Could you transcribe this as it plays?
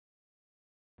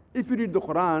If you read the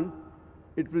Qur'an,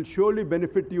 it will surely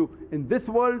benefit you in this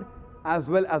world as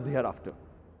well as the hereafter.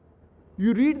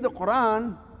 You read the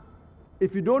Qur'an,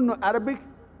 if you don't know Arabic,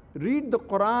 read the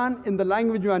Qur'an in the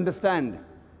language you understand.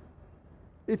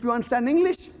 If you understand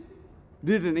English,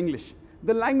 read it in English,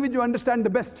 the language you understand the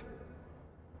best.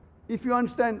 If you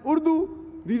understand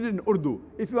Urdu, read it in Urdu.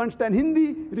 If you understand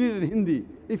Hindi, read it in Hindi.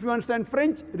 If you understand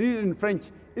French, read it in French.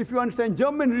 If you understand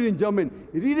German, read it in German.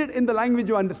 Read it in the language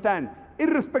you understand,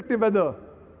 irrespective whether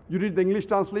you read the English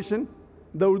translation,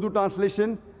 the Urdu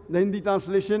translation, the Hindi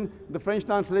translation, the French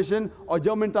translation, or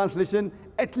German translation.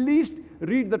 At least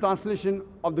read the translation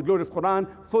of the glorious Quran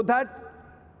so that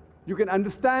you can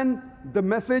understand the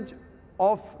message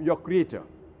of your Creator.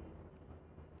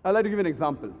 I'd like to give you an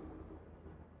example.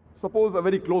 Suppose a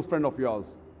very close friend of yours,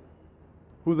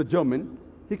 who's a German,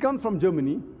 he comes from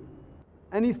Germany,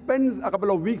 and he spends a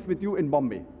couple of weeks with you in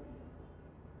Bombay.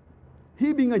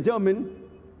 He being a German,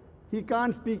 he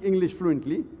can't speak English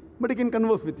fluently, but he can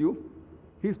converse with you.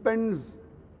 He spends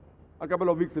a couple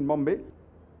of weeks in Bombay,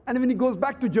 and when he goes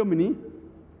back to Germany,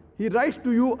 he writes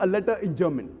to you a letter in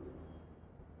German.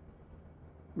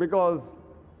 Because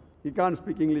he can't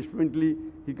speak English fluently,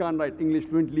 he can't write English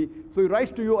fluently, so he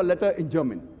writes to you a letter in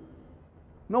German.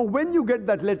 Now, when you get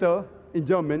that letter in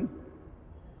German,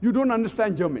 you don't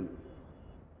understand German.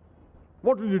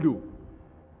 What will you do?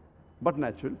 But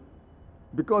natural,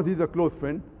 because he's a close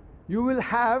friend, you will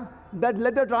have that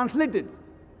letter translated.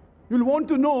 You'll want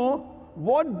to know,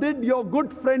 what did your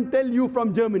good friend tell you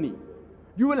from Germany?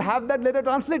 You will have that letter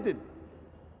translated.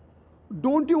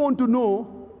 Don't you want to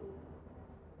know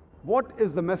what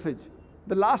is the message,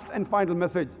 the last and final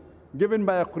message given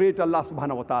by a Creator, Allah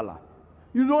subhanahu wa ta'ala?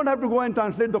 You don't have to go and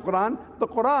translate the Quran. The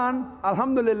Quran,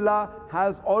 alhamdulillah,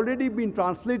 has already been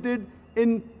translated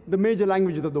in the major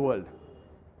languages of the world.